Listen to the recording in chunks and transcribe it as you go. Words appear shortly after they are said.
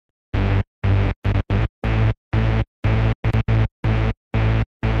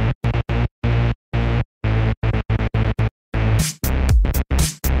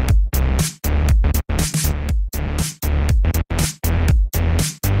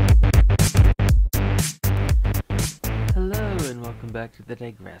welcome back to the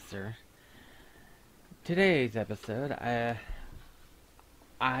Digressor. Today's episode,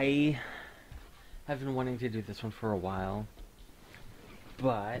 I have been wanting to do this one for a while,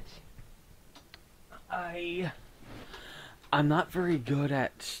 but I'm not very good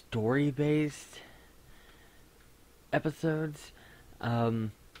at story-based episodes.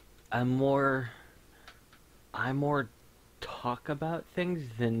 I'm more talk about things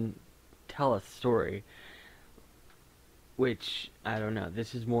than tell a story. Which, I don't know,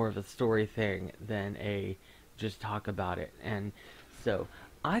 this is more of a story thing than a just talk about it. And so,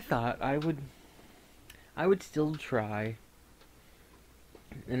 I thought I would still try.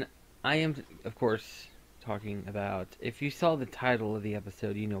 And I am, of course, talking about, if you saw the title of the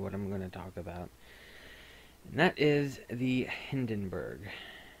episode, you know what I'm going to talk about. And that is the Hindenburg.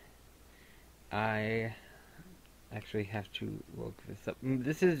 I actually have to look this up.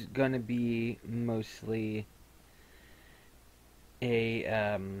 This is going to be mostly a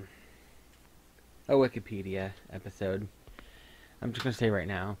Wikipedia episode. I'm just gonna say right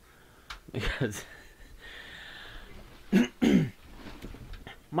now, because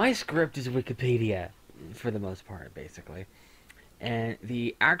my script is Wikipedia for the most part, basically. And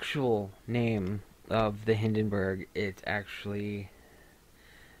the actual name of the Hindenburg, it's actually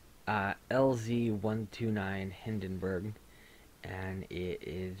LZ-129 Hindenburg, and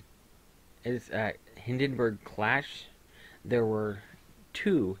it's Hindenburg class. There were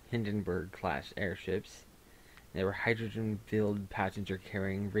 2 Hindenburg-class airships. They were hydrogen-filled,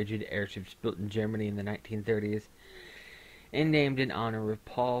 passenger-carrying, rigid airships built in Germany in the 1930s, and named in honor of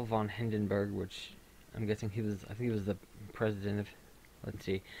Paul von Hindenburg, which I'm guessing I think he was the president of, let's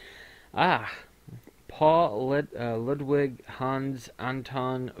see, Paul Ludwig Hans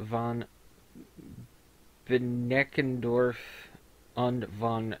Anton von Beneckendorf und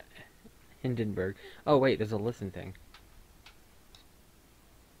von Hindenburg. Oh wait, there's a listen thing.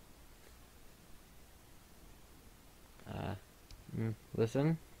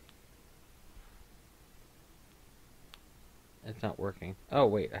 Listen. It's not working. Oh,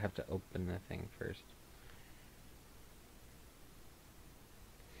 wait, I have to open the thing first.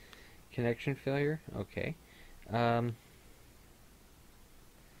 Connection failure? Okay.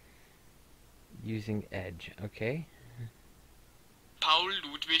 Using Edge. Okay. Paul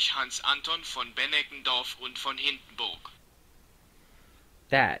Ludwig Hans Anton von Beneckendorf und von Hindenburg.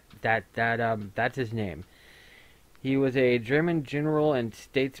 That's his name. He was a German general and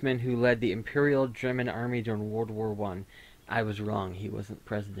statesman who led the Imperial German Army during World War I. I was wrong. He wasn't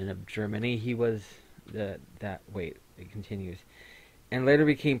president of Germany. He was wait, it continues. And later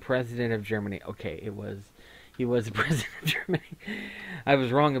became president of Germany. Okay, he was the president of Germany. I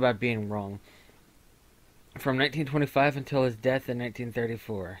was wrong about being wrong. From 1925 until his death in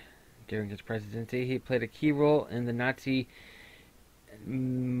 1934. During his presidency, he played a key role in the Nazi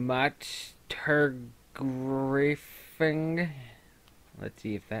Griffing. Let's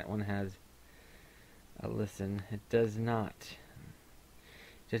see if that one has a listen. It does not. It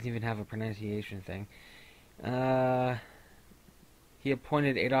doesn't even have a pronunciation thing. He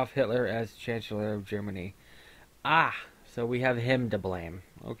appointed Adolf Hitler as Chancellor of Germany. So we have him to blame.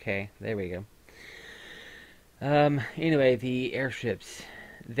 Okay, there we go. Anyway, the airships.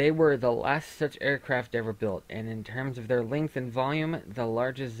 They were the last such aircraft ever built, and in terms of their length and volume, the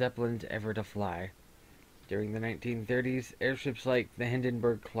largest Zeppelins ever to fly. During the 1930s, airships like the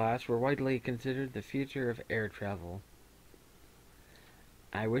Hindenburg class were widely considered the future of air travel.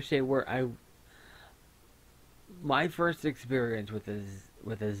 I wish they were. My first experience with a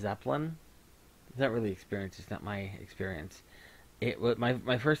Zeppelin, it's not really experience, it's not my experience. It was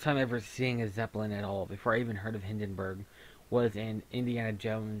my first time ever seeing a Zeppelin at all, before I even heard of Hindenburg, was in Indiana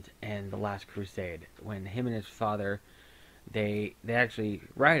Jones and the Last Crusade, when him and his father, they actually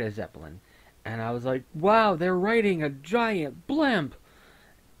ride a Zeppelin. And I was like, wow, they're riding a giant blimp!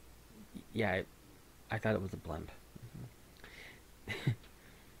 Yeah, I thought it was a blimp.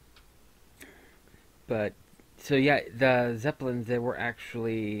 But, so yeah, the Zeppelins,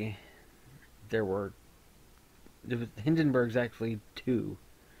 Hindenburg's actually 2.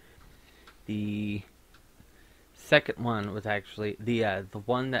 The second one was actually, the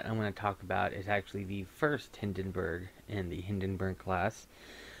one that I'm going to talk about is actually the first Hindenburg in the Hindenburg class.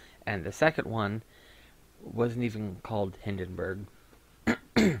 And the second one wasn't even called Hindenburg.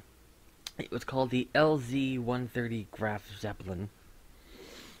 It was called the LZ-130 Graf Zeppelin.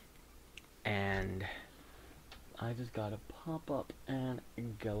 And I just gotta pop up and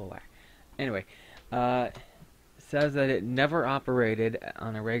go away. Anyway, says that it never operated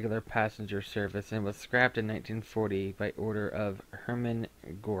on a regular passenger service and was scrapped in 1940 by order of Hermann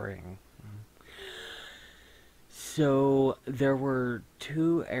Göring. So there were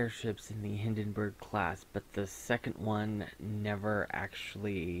two airships in the Hindenburg class, but the second one never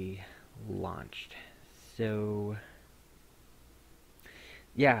actually launched. So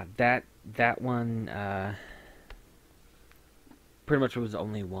yeah, that one pretty much was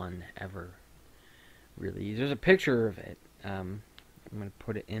only one ever released. There's a picture of it. I'm gonna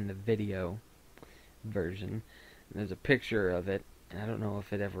put it in the video version. There's a picture of it. I don't know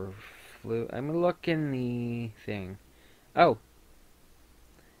if it ever flew. I'm gonna look in the thing. Oh,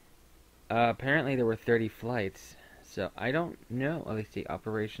 apparently there were 30 flights. So I don't know. Oh, let's see.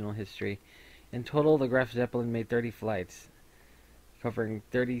 Operational history. In total, the Graf Zeppelin made 30 flights, covering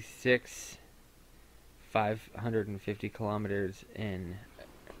 36, 550 kilometers and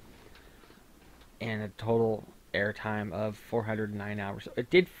a total airtime of 409 hours. So it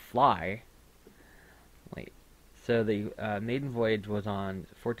did fly. Wait. So the maiden voyage was on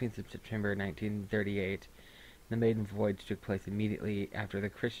 14th of September 1938. The maiden voyage took place immediately after the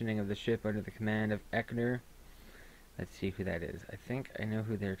christening of the ship under the command of Eckner. Let's see who that is. I think I know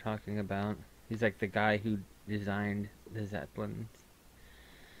who they're talking about. He's like the guy who designed the Zeppelins.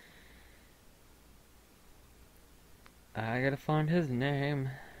 I gotta find his name.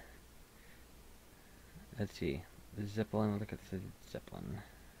 Let's see. The Zeppelin, look at the Zeppelin.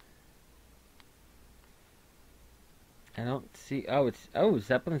 I don't see.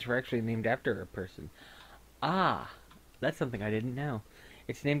 Zeppelins were actually named after a person. Ah, that's something I didn't know.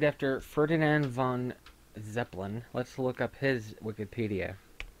 It's named after Ferdinand von Zeppelin. Let's look up his Wikipedia.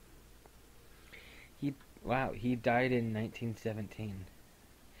 He died in 1917.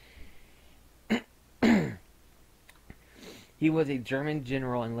 He was a German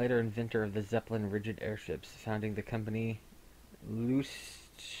general and later inventor of the Zeppelin rigid airships, founding the company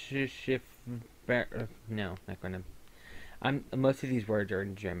Luftschiffe. No, not gonna. Most of these words are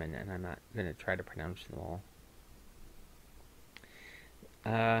in German, and I'm not gonna try to pronounce them all.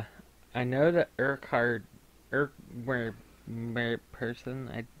 I know that Urquhart,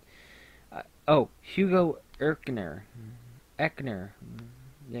 person. Hugo Eckner.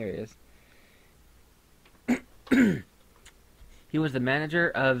 There he is. He was the manager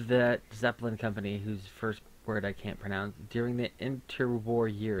of the Zeppelin company, whose first word I can't pronounce, during the interwar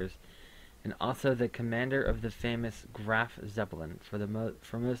years, and also the commander of the famous Graf Zeppelin for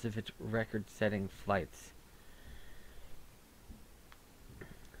most of its record-setting flights.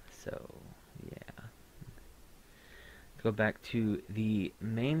 So, yeah. Go back to the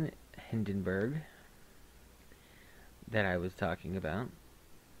main Hindenburg that I was talking about.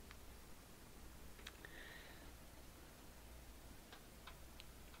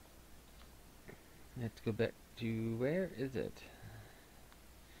 Let's go back to, where is it?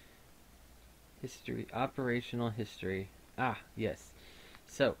 History, operational history. Ah, yes.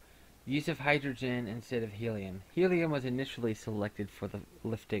 So, use of hydrogen instead of helium. Helium was initially selected for the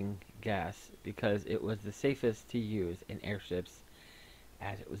lifting gas because it was the safest to use in airships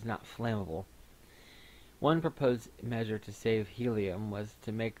as it was not flammable. One proposed measure to save helium was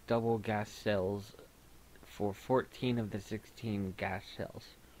to make double gas cells for 14 of the 16 gas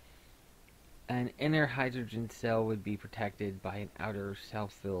cells. An inner hydrogen cell would be protected by an outer cell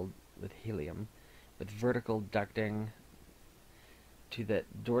filled with helium, with vertical ducting to the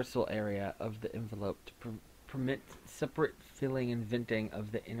dorsal area of the envelope to permit separate filling and venting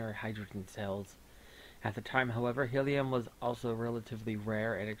of the inner hydrogen cells. At the time, however, helium was also relatively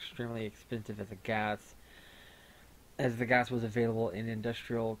rare and extremely expensive as a gas, as the gas was available in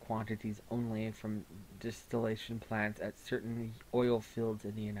industrial quantities only from distillation plants at certain oil fields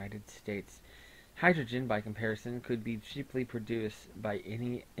in the United States. Hydrogen, by comparison, could be cheaply produced by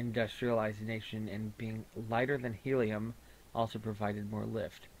any industrialized nation, and being lighter than helium also provided more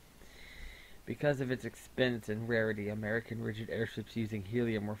lift. Because of its expense and rarity, American rigid airships using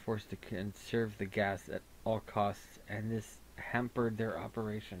helium were forced to conserve the gas at all costs, and this hampered their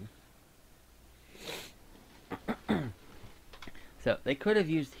operation. So, they could have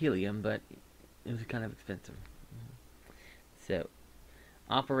used helium, but it was kind of expensive. So,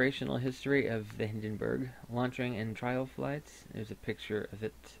 operational history of the Hindenburg, launching and trial flights. There's a picture of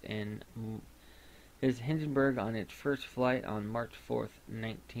it in. There's Hindenburg on its first flight on March 4th,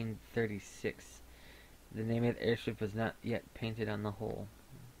 1936. The name of the airship was not yet painted on the hull.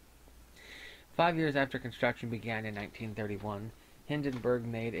 5 years after construction began in 1931, Hindenburg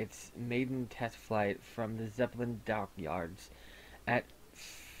made its maiden test flight from the Zeppelin dockyards at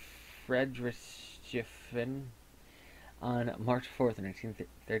Friedrichshafen on March 4th,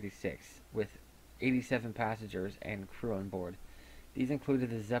 1936, with 87 passengers and crew on board. These included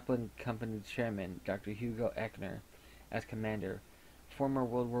the Zeppelin Company chairman, Dr. Hugo Eckner, as commander, former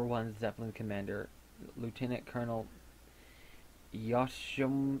World War I Zeppelin commander Lieutenant Colonel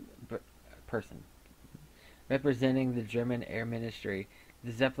Joachim person. Representing the German Air Ministry,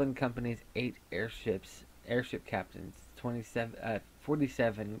 the Zeppelin Company's 8 airship captains,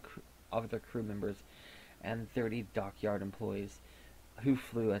 47 other crew members, and 30 dockyard employees who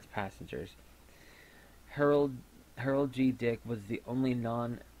flew as passengers. Harold G. Dick was the only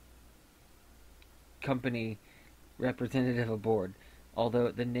non-company representative aboard,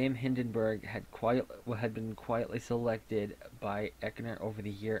 although the name Hindenburg had been quietly selected by Eckner over a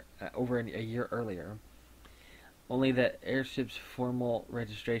year earlier. Only the airship's formal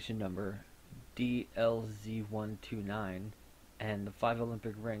registration number, DLZ-129, and the 5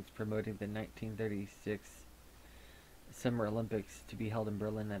 Olympic ranks promoting the 1936 Summer Olympics to be held in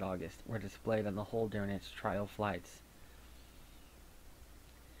Berlin that August were displayed on the hull during its trial flights.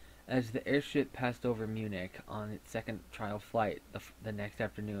 As the airship passed over Munich on its second trial flight the next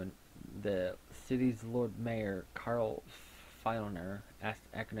afternoon, the city's Lord Mayor, Karl Feilner, asked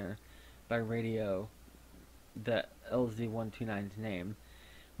Eckner by radio the LZ-129's name,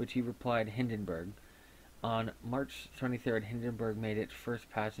 which he replied Hindenburg. On March 23rd, Hindenburg made its first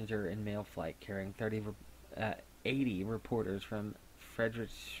passenger and mail flight, carrying 80 reporters from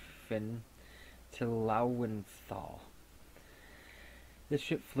Friedrichshafen to Lauenthal. The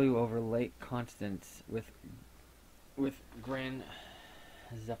ship flew over Lake Constance with Grand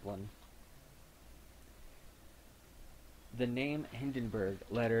Zeppelin. The name Hindenburg,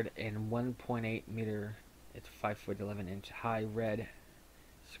 lettered in 1.8 meter, it's 5 foot 11 inch high red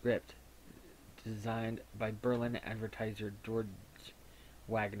script, designed by Berlin advertiser George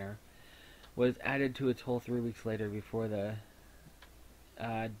Wagner, was added to its hull 3 weeks later before the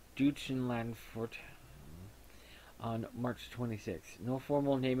Deutschlandfurt on March 26. No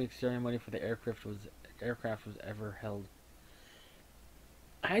formal naming ceremony for the aircraft was ever held.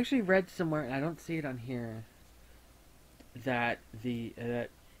 I actually read somewhere, and I don't see it on here, that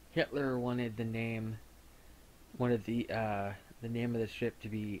Hitler wanted the name of the ship to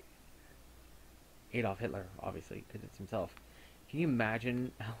be Adolf Hitler, obviously, because it's himself. Can you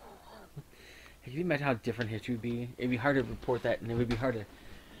imagine how different history would be? It'd be hard to report that, and it would be hard to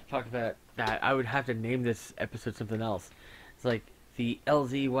talk about that. I would have to name this episode something else. It's like the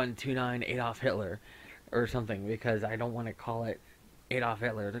LZ-129 Adolf Hitler or something, because I don't want to call it Adolf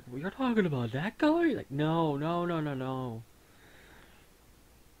Hitler. It's like, well, you're talking about that guy? Like, no.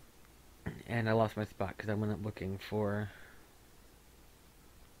 And I lost my spot because I went up looking for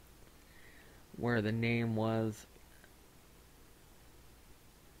where the name was.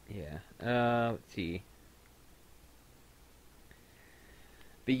 Yeah. Let's see.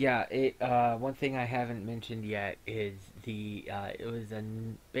 But yeah, one thing I haven't mentioned yet is it was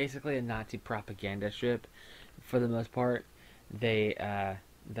basically a Nazi propaganda ship for the most part. The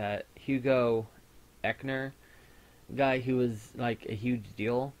Hugo Eckner guy, who was like a huge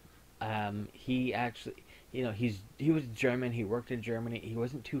deal. He actually, he was German. He worked in Germany. He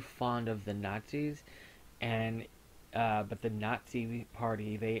wasn't too fond of the Nazis, and but the Nazi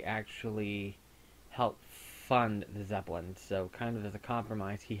party, they actually helped fund the Zeppelin. So kind of as a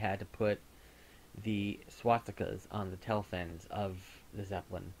compromise, he had to put the swastikas on the tail fins of the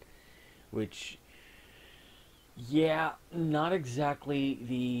Zeppelin, which, yeah, not exactly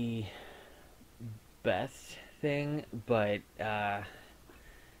the best thing, but yeah.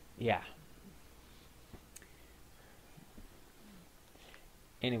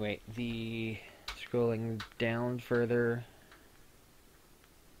 Anyway, scrolling down further.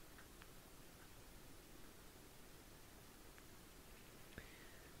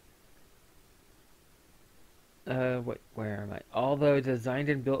 Where am I? Although designed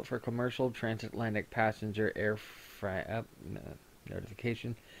and built for commercial transatlantic passenger air freight,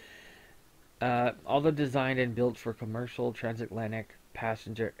 notification. Although designed and built for commercial transatlantic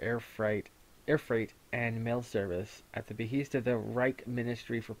passenger air freight and mail service at the behest of the Reich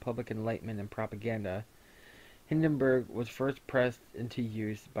Ministry for Public Enlightenment and Propaganda, Hindenburg was first pressed into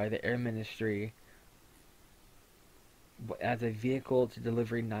use by the Air Ministry as a vehicle to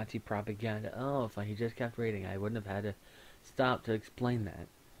deliver Nazi propaganda. Oh, if he just kept reading, I wouldn't have had to stop to explain that.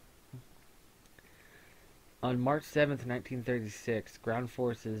 On March 7th, 1936, ground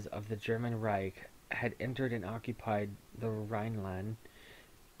forces of the German Reich had entered and occupied the Rhineland,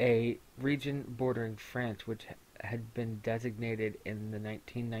 a region bordering France which had been designated in the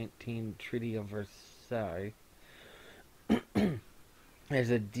 1919 Treaty of Versailles as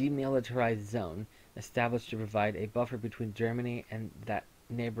a demilitarized zone established to provide a buffer between Germany and that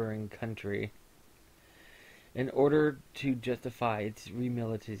neighboring country. In order to justify its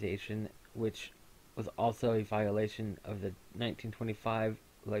remilitarization, which was also a violation of the 1925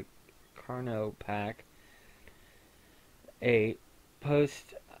 Carnot Pact, a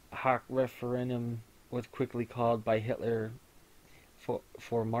post hoc referendum was quickly called by Hitler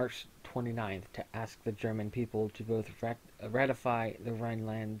for March 29th to ask the German people to both ratify the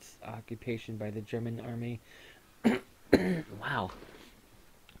Rhineland's occupation by the German army wow,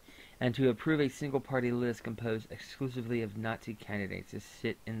 and to approve a single-party list composed exclusively of Nazi candidates to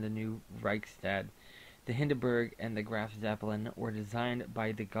sit in the new Reichstag. The Hindenburg and the Graf Zeppelin were designed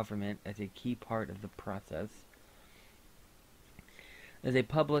by the government as a key part of the process. As a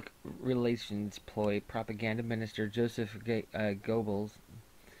public relations ploy, propaganda minister Joseph Goebbels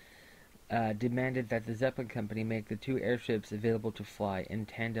demanded that the Zeppelin company make the two airships available to fly in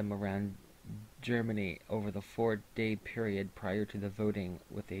tandem around Germany over the 4-day period prior to the voting,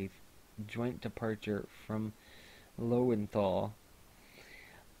 with a joint departure from Lowenthal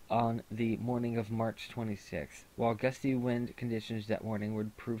on the morning of March 26th. While gusty wind conditions that morning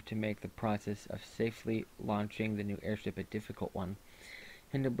would prove to make the process of safely launching the new airship a difficult one,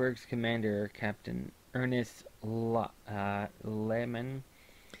 Hindenburg's commander, Captain Ernest Lehmann,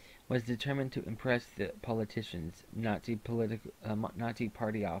 was determined to impress the politicians, Nazi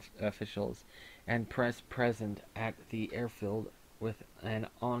party officials, and press present at the airfield with an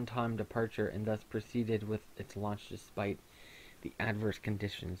on-time departure, and thus proceeded with its launch despite the adverse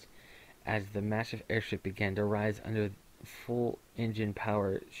conditions. As the massive airship began to rise under full engine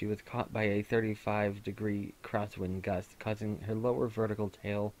power, she was caught by a 35-degree crosswind gust, causing her lower vertical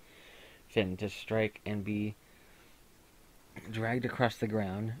tail fin to strike and be dragged across the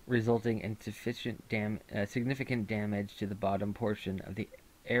ground, resulting in significant damage to the bottom portion of the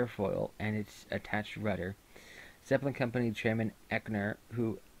airfoil and its attached rudder. Zeppelin Company Chairman Echner,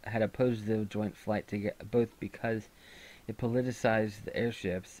 who had opposed the joint flight both because it politicized the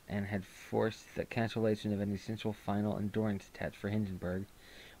airships and had forced the cancellation of an essential final endurance test for Hindenburg,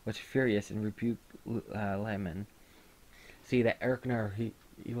 was furious and rebuked Lehmann. See, that Echner, he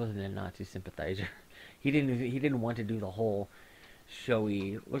wasn't a Nazi sympathizer. He didn't want to do the whole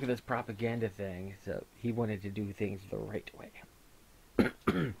showy, look at this propaganda thing, so he wanted to do things the right way.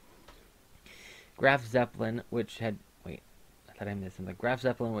 Graf Zeppelin, which had Graf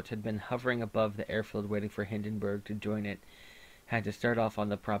Zeppelin, which had been hovering above the airfield waiting for Hindenburg to join it, had to start off on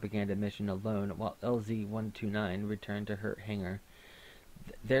the propaganda mission alone, while LZ-129 returned to her hangar.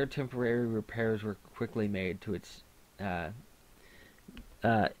 Their temporary repairs were quickly made to its empennage.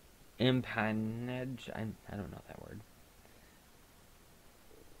 I don't know that word.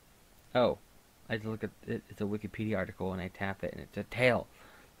 Oh, I just look at it. It's a Wikipedia article, and I tap it, and it's a tail.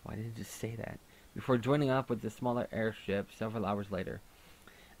 Why did it just say that? Before joining up with the smaller airship several hours later.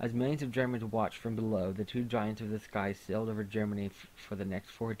 As millions of Germans watched from below, the two giants of the sky sailed over Germany for the next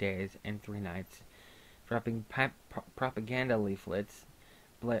 4 days and 3 nights, dropping propaganda leaflets,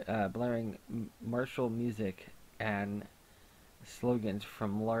 blaring martial music and slogans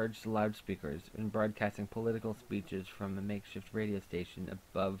from large loudspeakers, and broadcasting political speeches from a makeshift radio station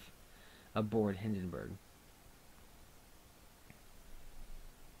aboard Hindenburg.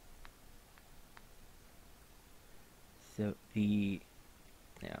 So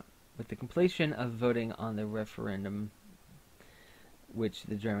with the completion of voting on the referendum, which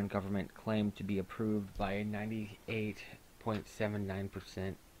the German government claimed to be approved by a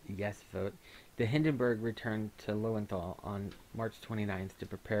 98.79% yes vote, the Hindenburg returned to Lowenthal on March 29th to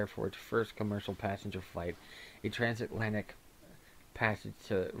prepare for its first commercial passenger flight, a transatlantic passage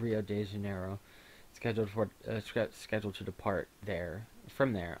to Rio de Janeiro, scheduled to depart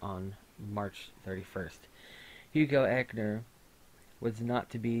from there on March 31st. Hugo Echner was not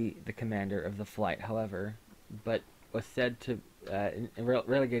to be the commander of the flight, however, but was said to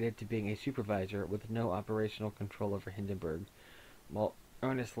relegated to being a supervisor with no operational control over Hindenburg, while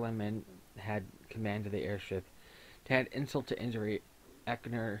Ernest Lehmann had command of the airship. To add insult to injury,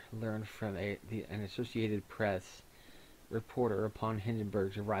 Echner learned from an Associated Press reporter upon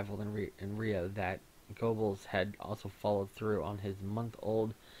Hindenburg's arrival in Rio that Goebbels had also followed through on his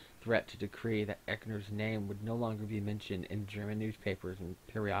month-old threat to decree that Echner's name would no longer be mentioned in German newspapers and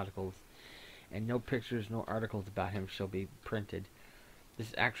periodicals, and no pictures nor articles about him shall be printed.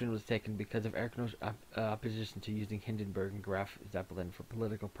 This action was taken because of Echner's opposition to using Hindenburg and Graf Zeppelin for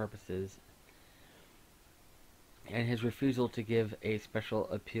political purposes, and his refusal to give a special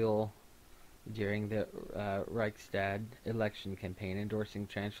appeal during the Reichstag election campaign endorsing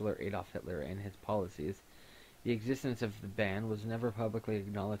Chancellor Adolf Hitler and his policies. The existence of the ban was never publicly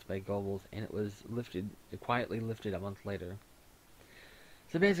acknowledged by Goebbels, and it was quietly lifted a month later.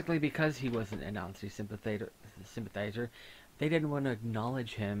 So basically, because he wasn't a Nazi sympathizer, they didn't want to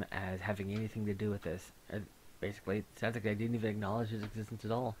acknowledge him as having anything to do with this. Basically, it sounds like they didn't even acknowledge his existence at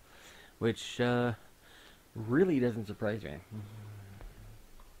all. which really doesn't surprise me.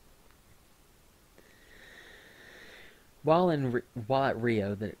 While at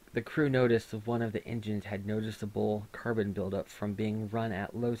Rio, the crew noticed one of the engines had noticeable carbon buildup from being run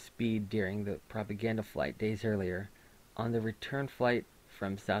at low speed during the propaganda flight days earlier. On the return flight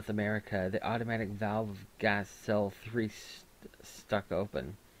from South America, the automatic valve of gas cell 3 stuck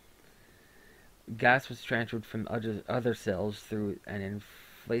open. Gas was transferred from other cells through an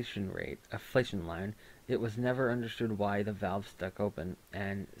inflation line. It was never understood why the valve stuck open,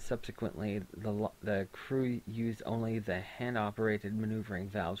 and subsequently the crew used only the hand-operated maneuvering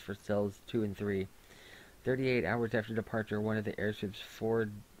valves for cells 2 and 3. 38 hours after departure, one of the airship's four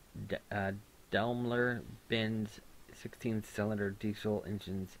Daimler-Benz 16-cylinder diesel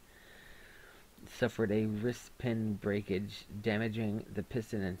engines suffered a wrist pin breakage, damaging the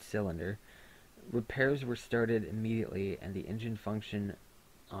piston and cylinder. Repairs were started immediately, and the engine functioned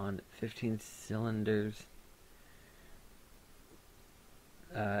on 15 cylinders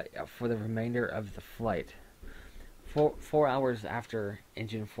for the remainder of the flight. 4 hours after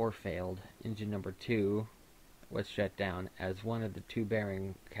engine 4 failed, engine number 2 was shut down as one of the two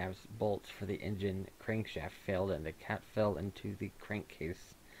bearing caps bolts for the engine crankshaft failed and the cap fell into the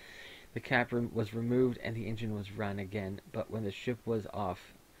crankcase. The cap was removed and the engine was run again, but when the ship was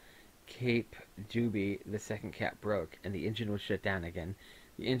off Cape Juby, the second cap broke and the engine was shut down again.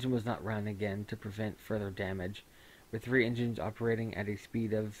 The engine was not run again to prevent further damage. With 3 engines operating at a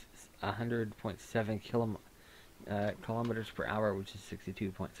speed of 100.7 kilometers per hour, which is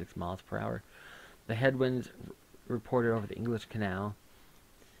 62.6 miles per hour, the headwinds reported over the English Channel.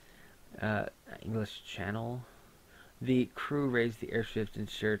 The crew raised the airships in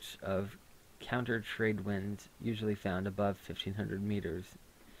search of counter-trade winds, usually found above 1,500 meters.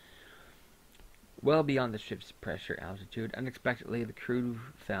 Well beyond the ship's pressure altitude, unexpectedly the crew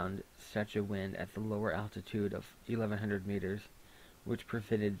found such a wind at the lower altitude of 1,100 meters, which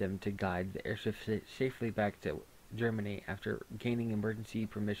prevented them to guide the airship safely back to Germany after gaining emergency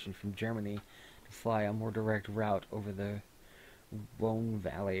permission from Germany to fly a more direct route over the Rhone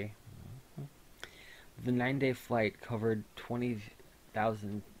Valley. The 9-day flight covered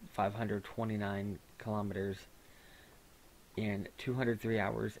 20,529 kilometers in 203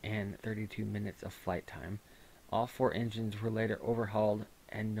 hours and 32 minutes of flight time. All 4 engines were later overhauled,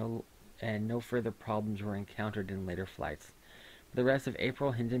 and no further problems were encountered in later flights. For the rest of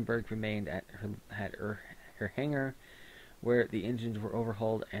April, Hindenburg remained at her hangar, where the engines were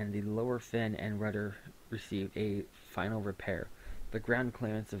overhauled and the lower fin and rudder received a final repair. The ground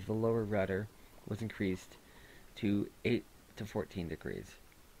clearance of the lower rudder was increased to 8 to 14 degrees.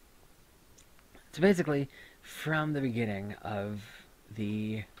 So basically, from the beginning of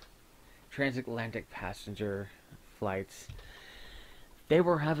the transatlantic passenger flights, they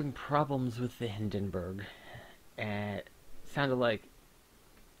were having problems with the Hindenburg, and it sounded like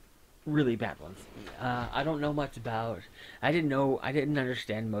really bad ones. I don't know much about. I didn't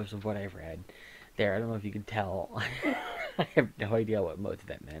understand most of what I read there. I don't know if you could tell. I have no idea what most of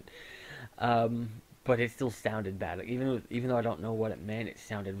that meant. But it still sounded bad. Even though I don't know what it meant, it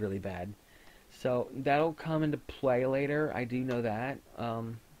sounded really bad. So that'll come into play later. I do know that.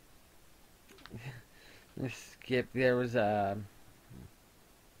 Let's skip. There was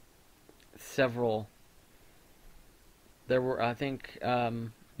several. There were, I think,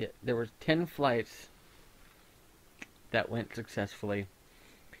 there were 10 flights that went successfully,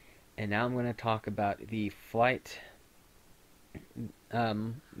 and now I'm going to talk about the flight.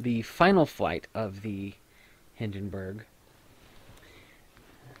 The final flight of the Hindenburg,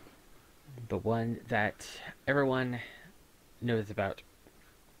 the one that everyone knows about.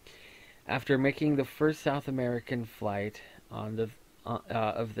 After making the first South American flight of the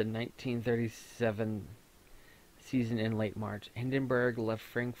 1937 season in late March, Hindenburg left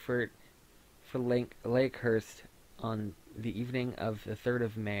Frankfurt for Lakehurst on the evening of the 3rd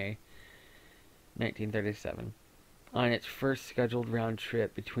of May, 1937. On its first scheduled round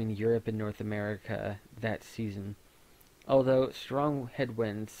trip between Europe and North America that season. Although strong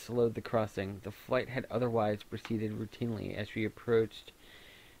headwinds slowed the crossing, the flight had otherwise proceeded routinely as we approached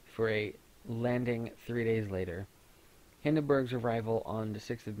for a landing 3 days later. Hindenburg's arrival on the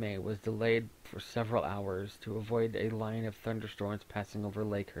 6th of May was delayed for several hours to avoid a line of thunderstorms passing over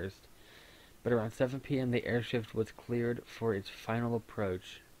Lakehurst, but around 7 p.m. the airship was cleared for its final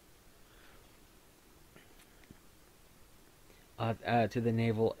approach to the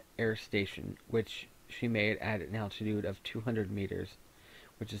Naval Air Station, which she made at an altitude of 200 meters,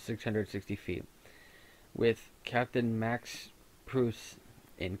 which is 660 feet, with Captain Max Pruss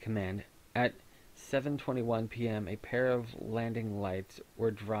in command. At 7:21 p.m., a pair of landing lines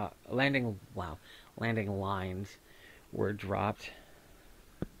were dropped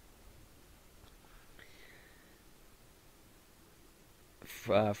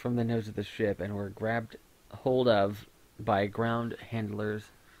from the nose of the ship and were grabbed hold of by ground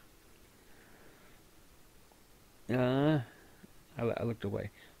handlers. I looked away.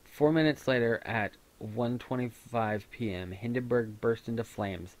 4 minutes later, at 1:25 p.m., Hindenburg burst into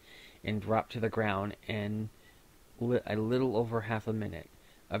flames and dropped to the ground in a little over half a minute.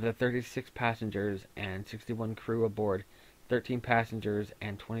 Of the 36 passengers and 61 crew aboard, 13 passengers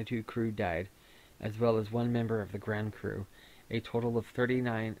and 22 crew died, as well as one member of the ground crew. A total of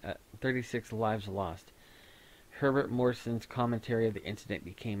 36 lives lost. Herbert Morrison's commentary of the incident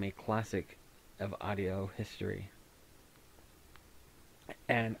became a classic of audio history.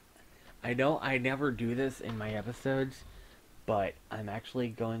 And I know I never do this in my episodes, but I'm actually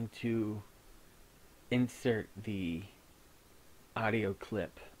going to insert the audio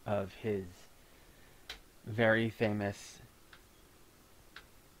clip of his very famous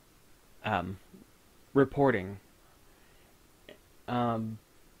reporting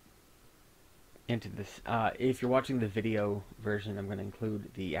into this. If you're watching the video version, I'm going to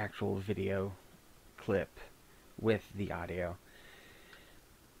include the actual video clip with the audio.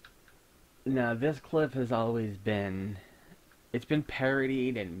 Now, this clip has always been, it's been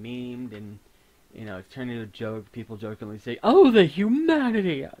parodied and memed, and, you know, it's turned into a joke. People jokingly say, "Oh, the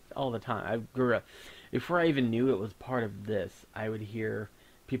humanity," all the time. I grew up, before I even knew it was part of this, I would hear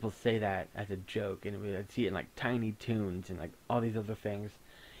people say that as a joke, and I'd see it in, like, Tiny Toons and, like, all these other things.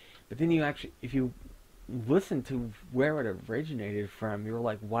 But then you actually, if you listen to where it originated from, you're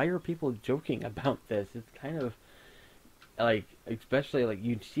like, why are people joking about this? It's kind of, like, especially, like,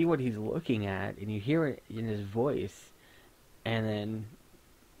 you see what he's looking at, and you hear it in his voice, and then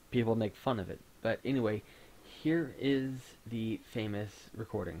people make fun of it. But anyway, here is the famous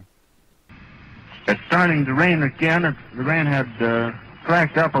recording. It's starting to rain again. The rain had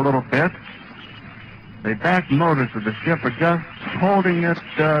cracked up a little bit. The back motors of the ship are just holding it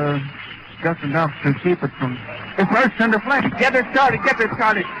just enough to keep it from... It bursts into flames. Get it started.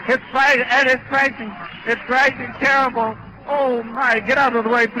 It's fighting, and it's crashing. It's crashing terrible. Oh, my. Get out of the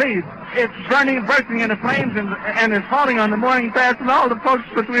way, please. It's bursting into flames, and it's falling on the mooring mast and all the folks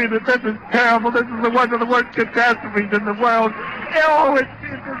between it. This is terrible. This is one of the worst catastrophes in the world. Oh, it's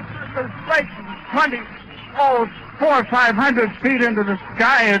like 400 or 500 feet into the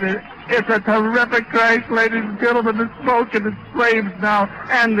sky. It's a terrific crash, ladies and gentlemen. The smoke and the flames now,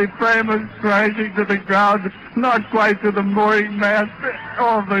 and the flame is crashing to the ground, not quite to the mooring mast.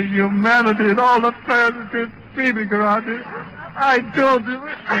 All the humanity and all the passengers screaming around it. I told you,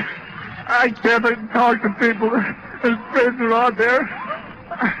 I can't even talk to people. There's friends around there.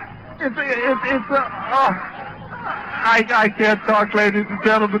 I can't talk, ladies and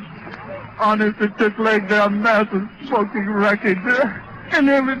gentlemen. Honest, it's just laying there, a massive smoking wreckage. And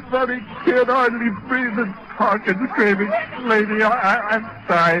everybody can't hardly breathe and talk and screaming. Lady, I'm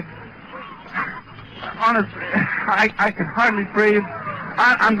sorry. Honestly, I can hardly breathe.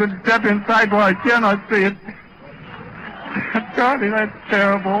 I'm going to step inside while I cannot see it. Charlie, that's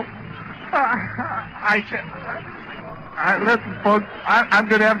terrible. Listen, folks, I'm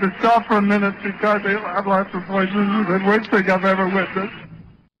going to have to stop for a minute because I've lost the voice. This is the worst thing I've ever witnessed.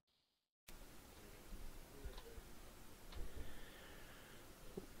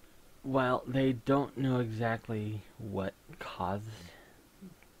 Well, they don't know exactly what caused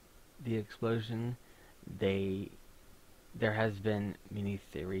the explosion. There has been many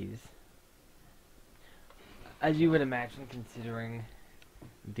theories. As you would imagine, considering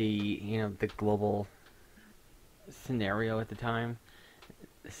the global scenario at the time,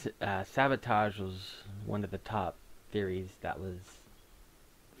 sabotage was one of the top theories that was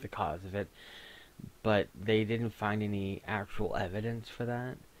the cause of it. But they didn't find any actual evidence for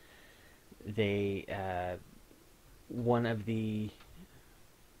that. One of the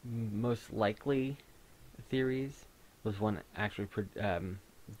most likely theories was one actually put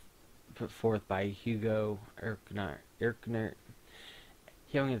forth by Hugo Erkner.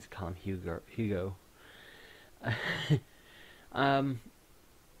 He only has to call him Hugo. One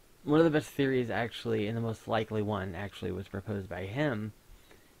of the best theories, actually, and the most likely one, actually, was proposed by him,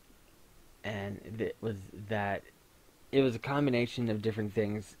 and it was that it was a combination of different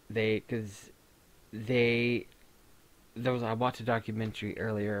things. I watched a documentary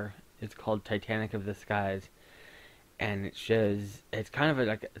earlier. It's called Titanic of the Skies, and it shows, it's kind of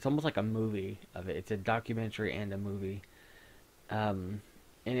it's almost like a movie of it. It's a documentary and a movie, and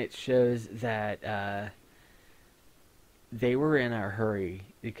it shows that they were in a hurry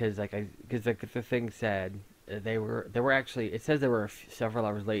because the thing said they were actually, it says they were several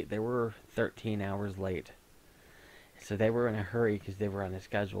hours late. They were 13 hours late. So they were in a hurry because they were on a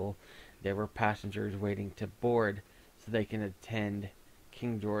schedule. There were passengers waiting to board so they can attend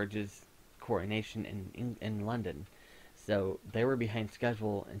King George's coronation in London. So they were behind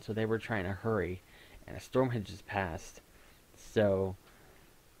schedule, and so they were trying to hurry, and a storm had just passed. So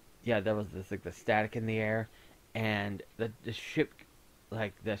yeah, there was this like the static in the air, and the ship,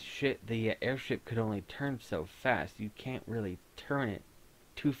 the airship could only turn so fast. You can't really turn it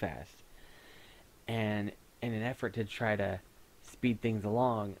too fast. And in an effort to try to speed things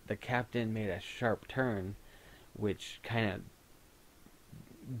along, the captain made a sharp turn, which kind of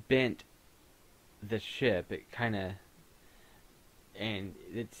bent the ship. And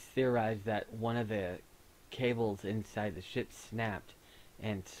it's theorized that one of the cables inside the ship snapped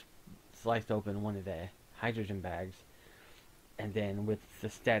and sliced open one of the hydrogen bags. And then with the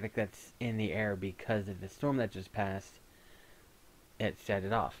static that's in the air because of the storm that just passed, it set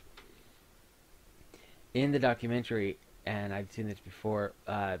it off. In the documentary, and I'd seen this before,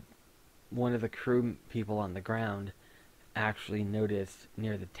 one of the crew people on the ground actually noticed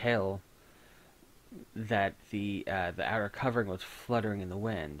near the tail that the outer covering was fluttering in the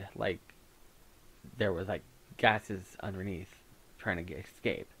wind, like there was like gases underneath trying to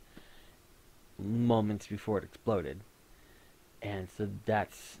escape moments before it exploded. And so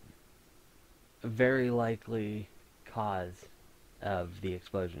that's a very likely cause of the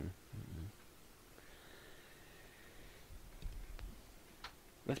explosion.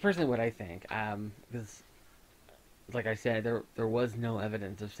 That's personally what I think. Because, like I said, there was no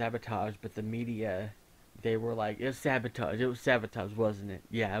evidence of sabotage, but the media, they were like, it was sabotage, wasn't it?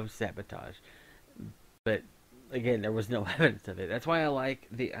 Yeah, it was sabotage. But again, there was no evidence of it. That's why I like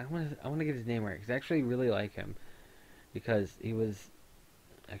I want to get his name right, because I actually really like him, because he was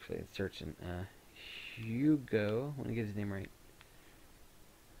actually searching Hugo. I want to get his name right.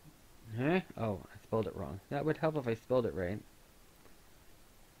 Huh? Oh, I spelled it wrong. That would help if I spelled it right.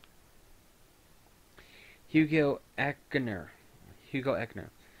 Hugo Eckner.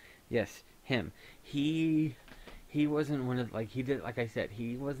 Yes, him. He wasn't one of, like I said,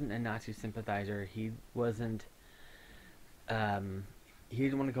 he wasn't a Nazi sympathizer. He wasn't he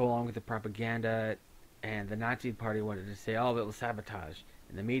didn't want to go along with the propaganda, and the Nazi party wanted to say, oh, it was sabotage,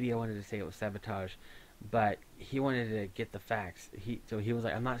 and the media wanted to say it was sabotage, but he wanted to get the facts. So he was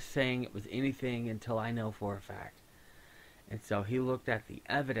like, I'm not saying it was anything until I know for a fact. And so he looked at the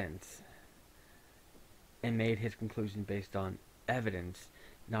evidence and made his conclusion based on evidence,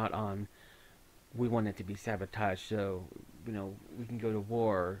 not on, we want it to be sabotaged so, we can go to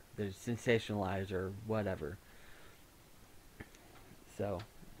war, there's sensationalized or whatever. So,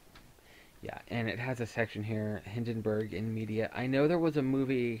 yeah, and it has a section here, Hindenburg in media. I know there was a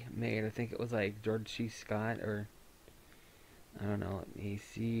movie made, I think it was like George C. Scott, or, I don't know, let me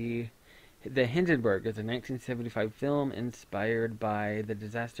see. The Hindenburg is a 1975 film inspired by the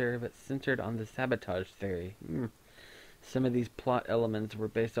disaster, but centered on the sabotage theory. Some of these plot elements were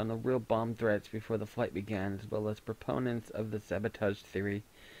based on the real bomb threats before the flight began, as well as proponents of the sabotage theory.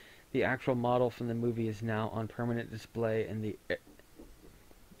 The actual model from the movie is now on permanent display in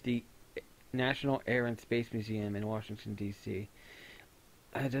the National Air and Space Museum in Washington, D.C.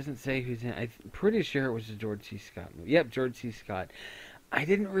 It doesn't say who's in it. I'm pretty sure it was a George C. Scott movie. Yep, George C. Scott. I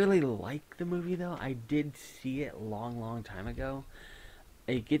didn't really like the movie, though. I did see it long time ago.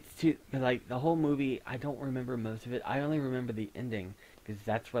 It gets to, like, the whole movie, I don't remember most of it. I only remember the ending, because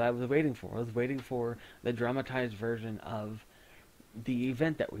that's what I was waiting for. I was waiting for the dramatized version of the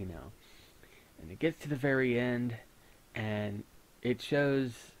event that we know. And it gets to the very end, and it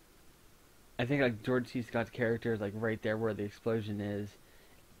shows, I think, like, George C. Scott's character is, like, right there where the explosion is.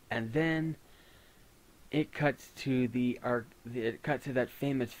 And then it cuts to that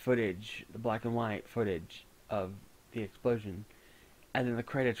famous footage, the black and white footage of the explosion. And then the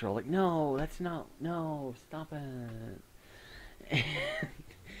credits roll, like, no, stop it.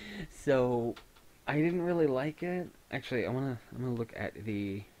 So, I didn't really like it. Actually, I'm gonna look at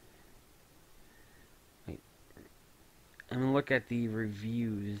the, I'm gonna look at the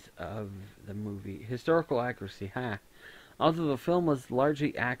reviews of the movie. Historical accuracy, Although the film was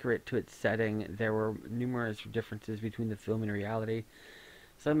largely accurate to its setting, there were numerous differences between the film and reality.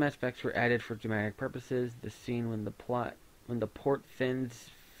 Some aspects were added for dramatic purposes. The scene when the port fins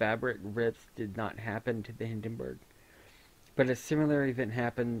fabric rips did not happen to the Hindenburg, but a similar event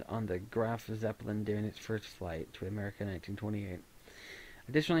happened on the Graf Zeppelin during its first flight to America in 1928.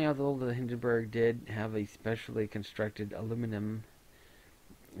 Additionally, although the Hindenburg did have a specially constructed aluminum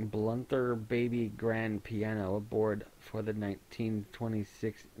Blunter baby grand piano aboard for the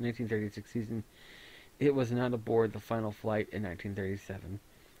 1936 season. It was not aboard the final flight in 1937.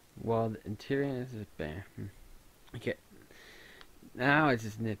 While the interior is bad. Okay. Now it's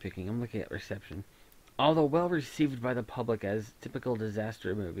just nitpicking. I'm looking at reception. Although well received by the public as typical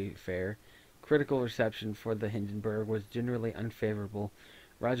disaster movie fare, critical reception for the Hindenburg was generally unfavorable.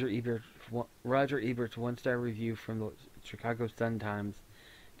 Roger Ebert's one-star review from the Chicago Sun-Times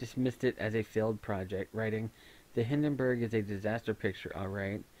dismissed it as a failed project, writing, "The Hindenburg is a disaster picture, all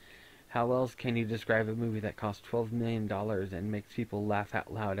right. How else can you describe a movie that cost $12 million and makes people laugh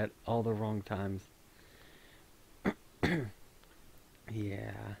out loud at all the wrong times?"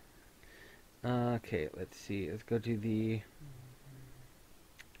 Yeah. Okay, let's see. Let's go to the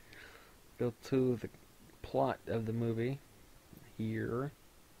plot of the movie here.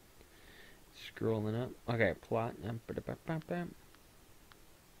 Scrolling up. Okay, plot. I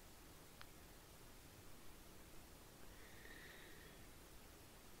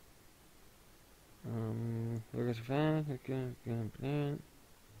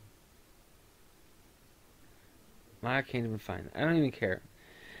can't even find it. I don't even care.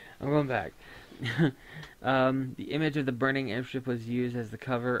 I'm going back. The image of the burning airship was used as the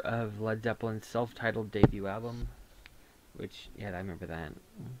cover of Led Zeppelin's self-titled debut album, which, yeah, I remember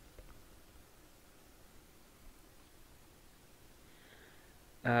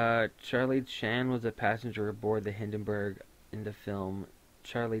that. Charlie Chan was a passenger aboard the Hindenburg in the film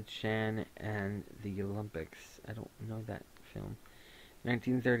Charlie Chan and the Olympics. I don't know that film.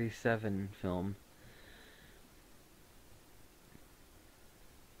 1937 film.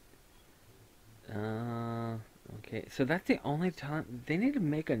 Okay, so that's the only time they need to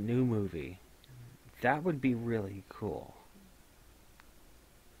make a new movie. That would be really cool.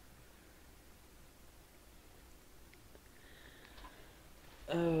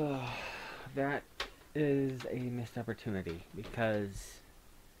 That is a missed opportunity because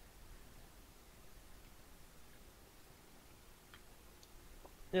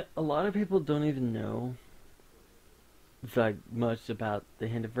a lot of people don't even know like much about the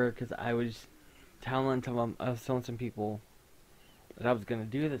Hindenburg because I was telling some people that I was gonna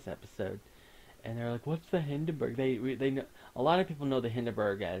do this episode, and they're like, "What's the Hindenburg?" They know a lot of people know the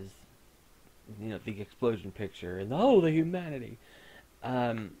Hindenburg as the explosion picture and the humanity,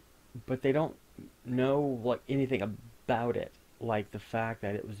 but they don't know like anything about it, like the fact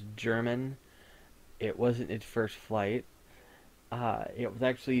that it was German. It wasn't its first flight. It was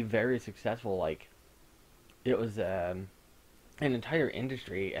actually very successful. Like it was an entire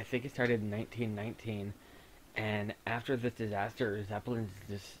industry. I think it started in 1919, and after this disaster, Zeppelins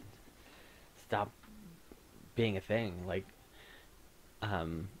just stopped being a thing.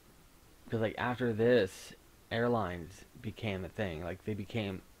 Because after this, airlines became a thing. Like they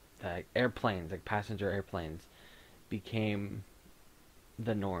became airplanes, like passenger airplanes, became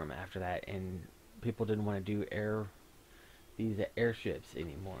the norm after that, and people didn't want to do these airships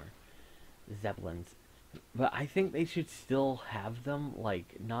anymore, Zeppelins. But I think they should still have them,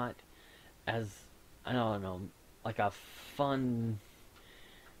 like not as I don't know, like a fun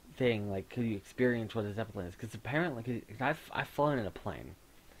thing. Like, could you experience what a Zeppelin is? Because apparently, I've flown in a plane,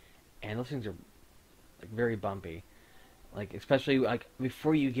 and those things are like very bumpy. Like especially like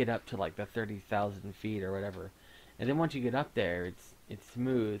before you get up to like the 30,000 feet or whatever, and then once you get up there, it's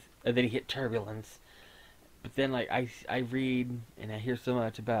smooth, and then you hit turbulence. But then like I read and I hear so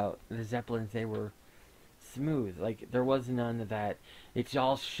much about the Zeppelins, they were smooth. Like there was none of that. It's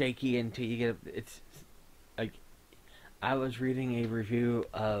all shaky until you get up. It's like I was reading a review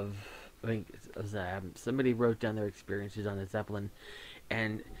of I think it was, somebody wrote down their experiences on a Zeppelin,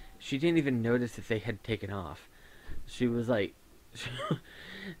 and she didn't even notice if they had taken off. She was like,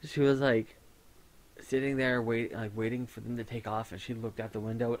 she was like sitting there waiting for them to take off, and she looked out the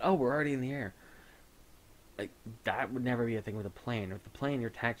window and we're already in the air. Like that would never be a thing with a plane. With the plane, you're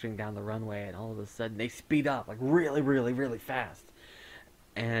taxiing down the runway, and all of a sudden they speed up like really, really, really fast,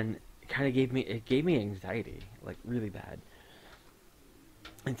 and it gave me anxiety, like really bad.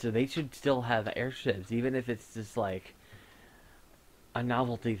 And so they should still have airships, even if it's just like a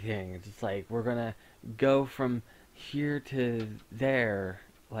novelty thing. It's just like we're gonna go from here to there,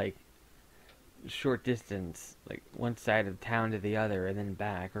 like short distance, like one side of town to the other, and then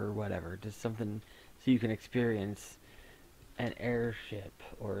back or whatever. Just something so you can experience an airship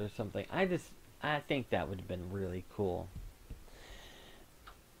or something. I think that would have been really cool.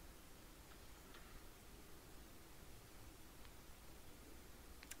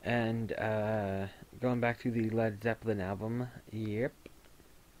 And going back to the Led Zeppelin album, yep.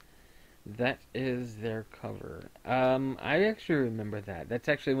 That is their cover. I actually remember that. That's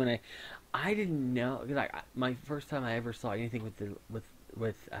actually when I didn't know, like my first time I ever saw anything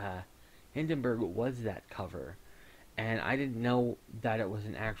with Hindenburg was that cover, and I didn't know that it was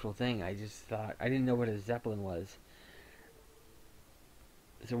an actual thing. I just thought I didn't know what a Zeppelin was.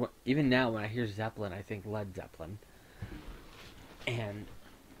 So even now, when I hear Zeppelin, I think Led Zeppelin. And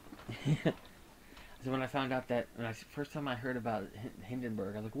so when I found out that when first time I heard about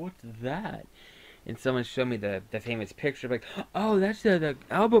Hindenburg, I was like, "What's that?" And someone showed me the famous picture, like, "Oh, that's the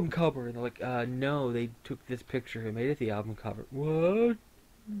album cover." And they're like, "No, they took this picture and made it the album cover." What?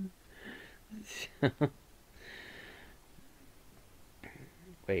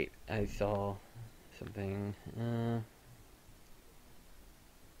 Wait, I saw something.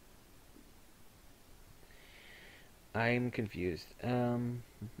 I'm confused.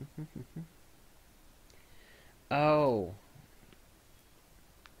 Oh.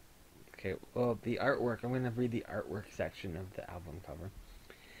 Okay, well, the artwork. I'm going to read the artwork section of the album cover.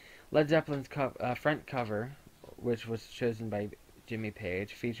 Led Zeppelin's front cover, which was chosen by Jimmy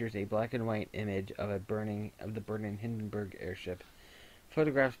Page, features a black and white image of the burning Hindenburg airship,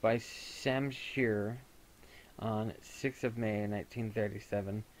 photographed by Sam Shearer on 6th of May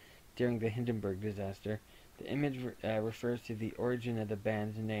 1937 during the Hindenburg disaster. The image refers to the origin of the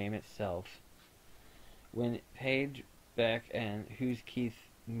band's name itself. When Page, Beck, and Who's Keith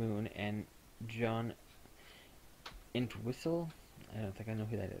Moon and John Entwistle, I don't think I know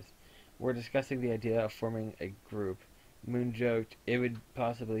who that is, were discussing the idea of forming a group, Moon joked it would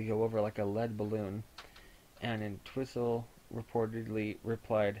possibly go over like a lead balloon, and Entwistle reportedly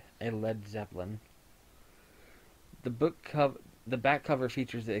replied, "A Led Zeppelin." The back cover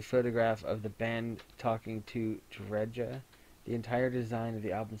features a photograph of the band talking to Treja. The entire design of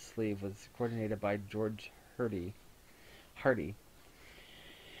the album sleeve was coordinated by George Hardy,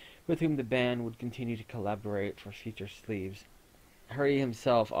 with whom the band would continue to collaborate for future sleeves. Hardy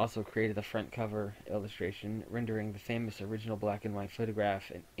himself also created the front cover illustration, rendering the famous original black and white photograph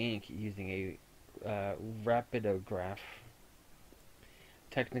in ink using a rapidograph,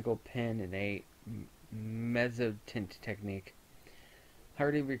 technical pen, and a mezzotint technique.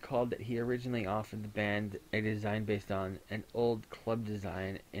 Hardy recalled that he originally offered the band a design based on an old club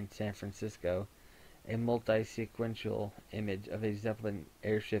design in San Francisco, a multi-sequential image of a Zeppelin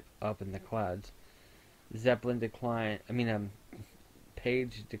airship up in the clouds.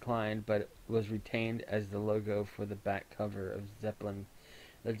 Page declined, but was retained as the logo for the back cover of Led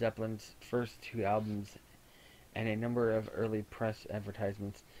Zeppelin's first two albums, and a number of early press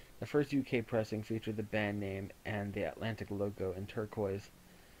advertisements. The first UK pressing featured the band name and the Atlantic logo in turquoise.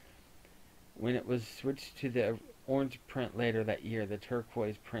 When it was switched to the orange print later that year, the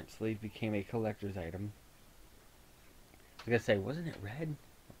turquoise print sleeve became a collector's item. I was going to say, wasn't it red?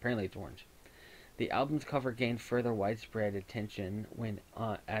 Apparently it's orange. The album's cover gained further widespread attention when,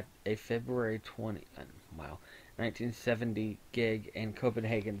 at a February 1970 gig in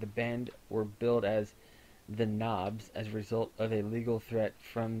Copenhagen, the band were billed as the Knobs as a result of a legal threat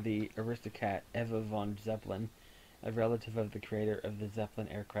from the aristocrat Eva von Zeppelin, a relative of the creator of the Zeppelin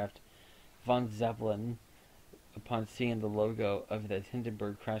aircraft. Von Zeppelin, upon seeing the logo of the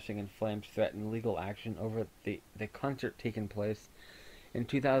Hindenburg crashing in flames, threatened legal action over the concert taking place. In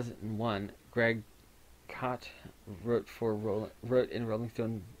 2001, Greg Kot wrote in Rolling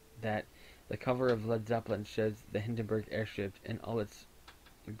Stone that the cover of Led Zeppelin shows the Hindenburg airship in all its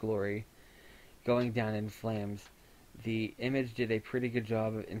glory, going down in flames. The image did a pretty good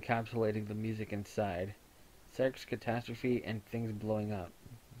job of encapsulating the music inside. Sex, catastrophe, and things blowing up.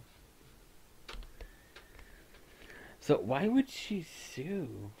 So why would she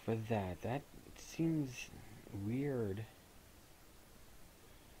sue for that? That seems weird.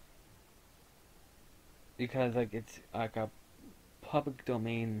 Because like it's like a public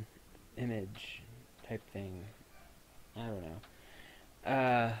domain image type thing. I don't know.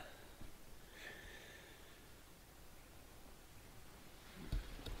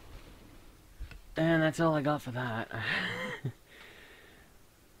 And that's all I got for that.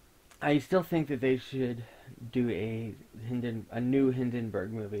 I still think that they should do a new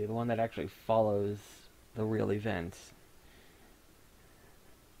Hindenburg movie, the one that actually follows the real events.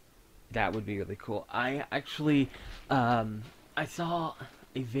 That would be really cool. I actually, I saw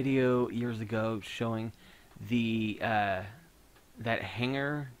a video years ago showing the that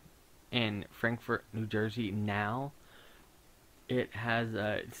hangar in Frankfort, New Jersey. Now it has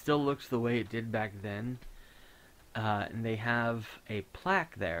it still looks the way it did back then, and they have a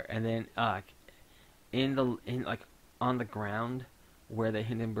plaque there, and then in like on the ground where the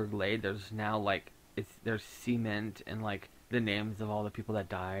Hindenburg laid, there's now like there's cement and like the names of all the people that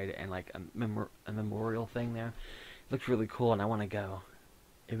died and like a memorial thing there. It looks really cool, and I want to go.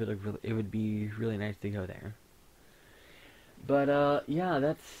 It would be really nice to go there. But yeah,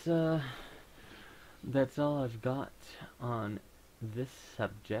 that's all I've got on this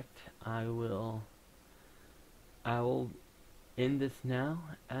subject. I will end this now,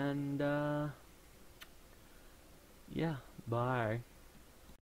 and yeah, bye.